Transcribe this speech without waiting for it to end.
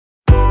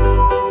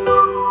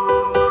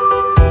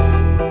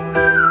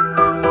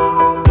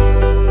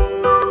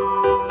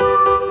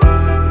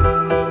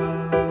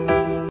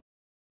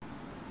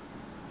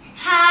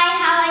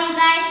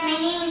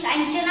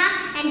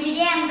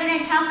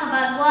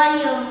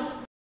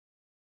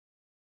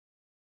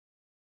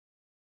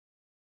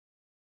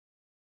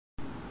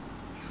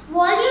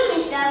Volume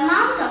is the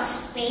amount of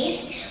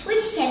space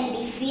which can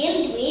be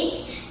filled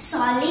with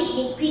solid,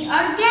 liquid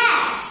or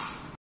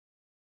gas.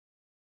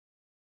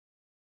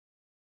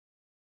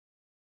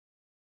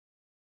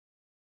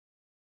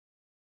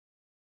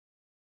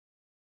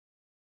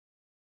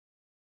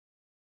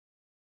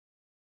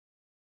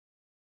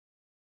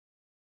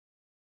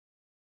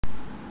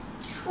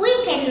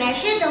 We can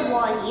measure the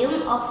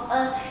volume of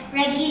a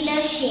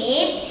regular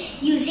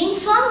shape using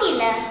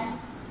formula.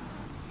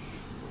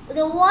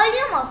 The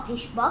volume of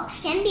this box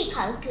can be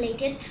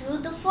calculated through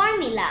the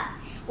formula.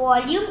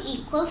 Volume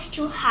equals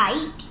to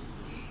height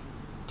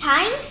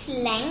times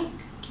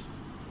length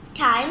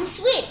times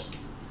width.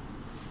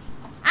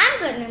 I'm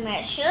going to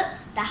measure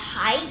the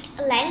height,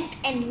 length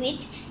and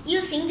width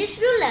using this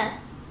ruler.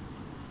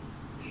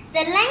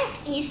 The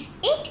length is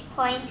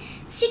 8.6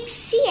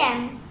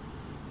 cm.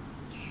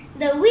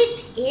 The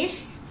width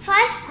is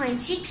 5.6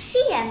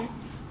 cm.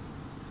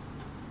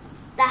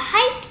 The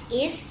height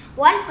is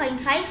 1.5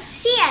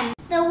 cm.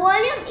 The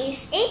volume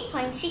is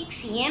 8.6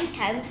 cm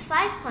times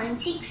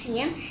 5.6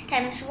 cm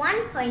times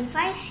 1.5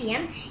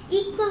 cm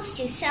equals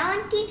to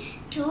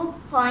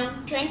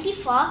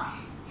 72.24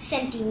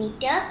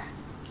 centimeter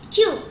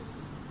cube.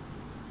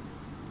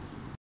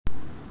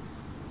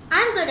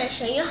 I'm going to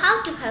show you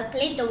how to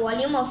calculate the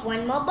volume of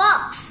one more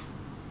box.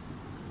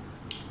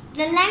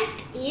 The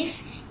length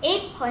is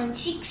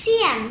 8.6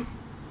 cm.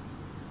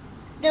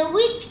 The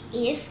width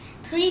is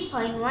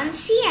 3.1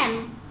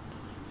 cm.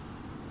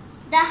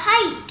 The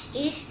height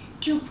is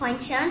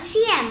 2.7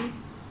 cm.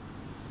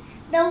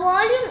 The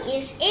volume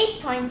is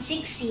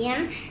 8.6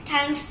 cm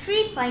times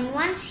 3.1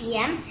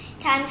 cm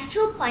times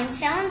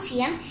 2.7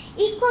 cm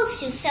equals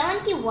to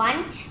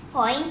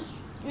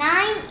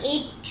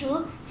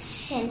 71.982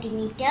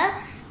 centimeter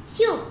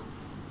cube.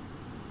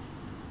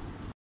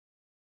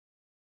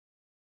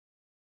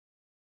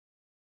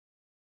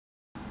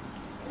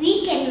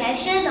 We can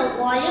measure the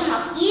volume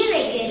of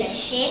irregular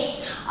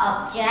shaped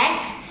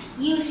object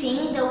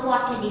using the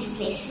water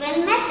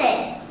displacement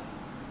method.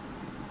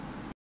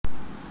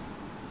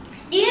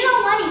 Do you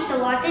know what is the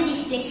water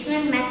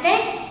displacement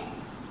method?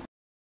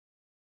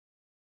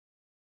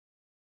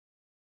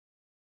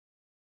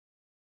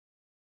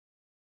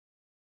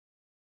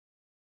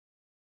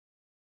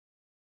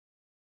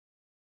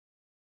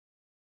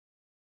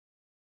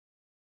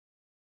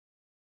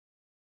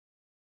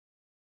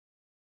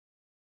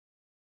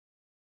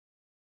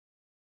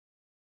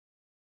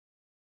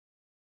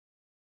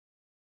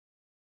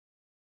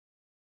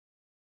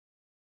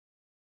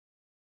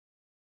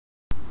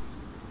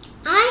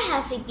 I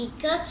have a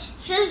beaker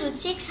filled with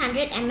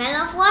 600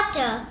 ml of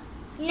water.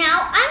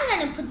 Now I'm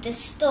going to put the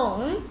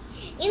stone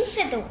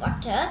inside the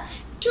water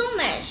to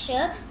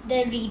measure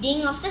the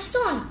reading of the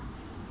stone.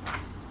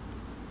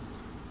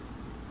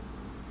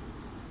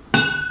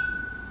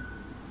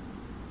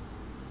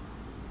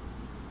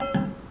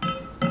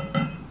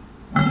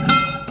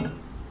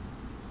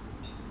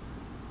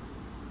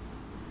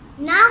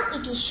 Now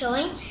it is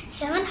showing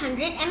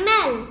 700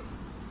 ml.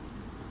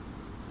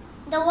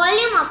 The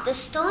volume of the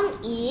stone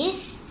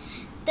is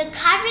the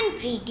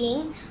current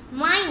reading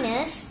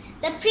minus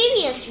the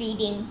previous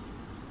reading.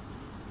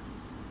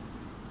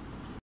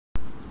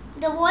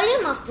 The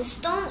volume of the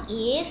stone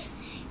is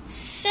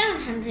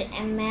 700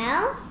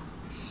 ml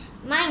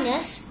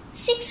minus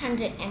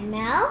 600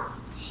 ml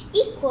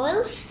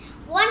equals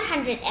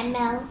 100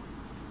 ml.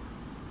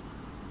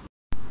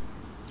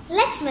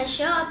 Let's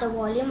measure the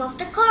volume of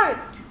the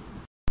cork.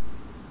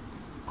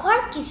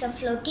 Cork is a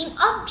floating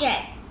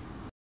object.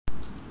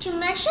 To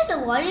measure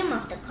the volume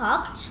of the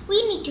cork,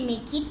 we need to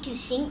make it to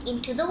sink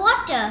into the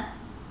water.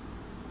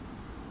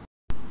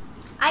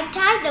 I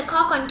tied the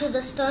cork onto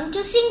the stone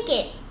to sink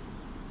it.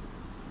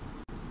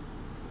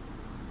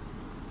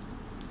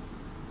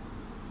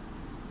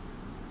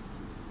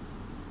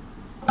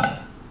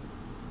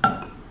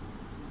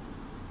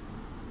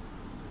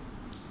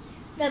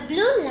 The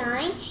blue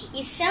line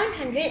is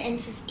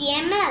 750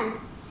 ml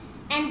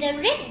and the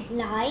red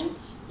line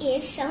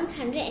is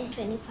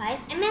 725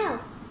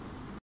 ml.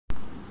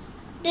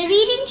 The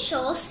reading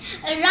shows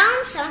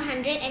around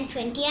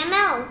 720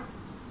 ml.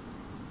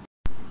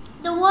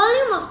 The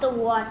volume of the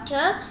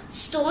water,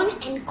 stone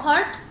and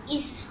cork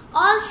is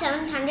all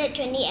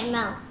 720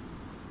 ml.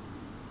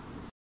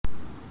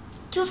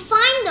 To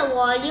find the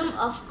volume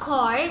of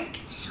cork,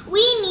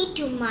 we need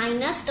to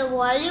minus the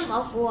volume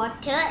of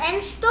water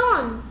and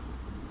stone.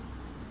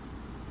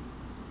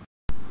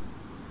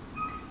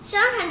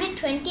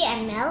 720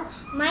 ml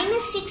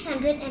minus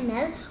 600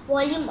 ml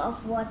volume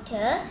of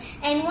water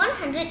and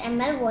 100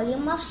 ml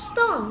volume of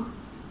stone.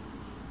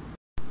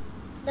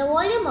 The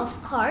volume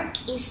of cork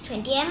is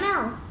 20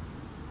 ml.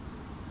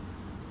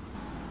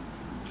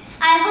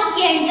 I hope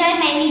you enjoyed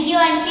my video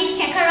and please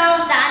check out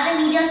all of the other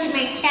videos in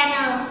my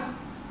channel.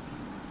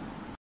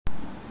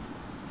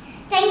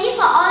 Thank you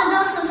for all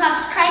those who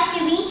subscribe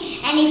to me,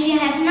 and if you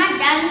have not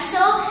done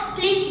so,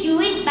 please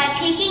do it by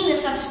clicking the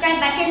subscribe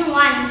button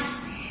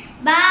once.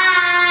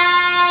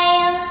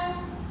 Bye!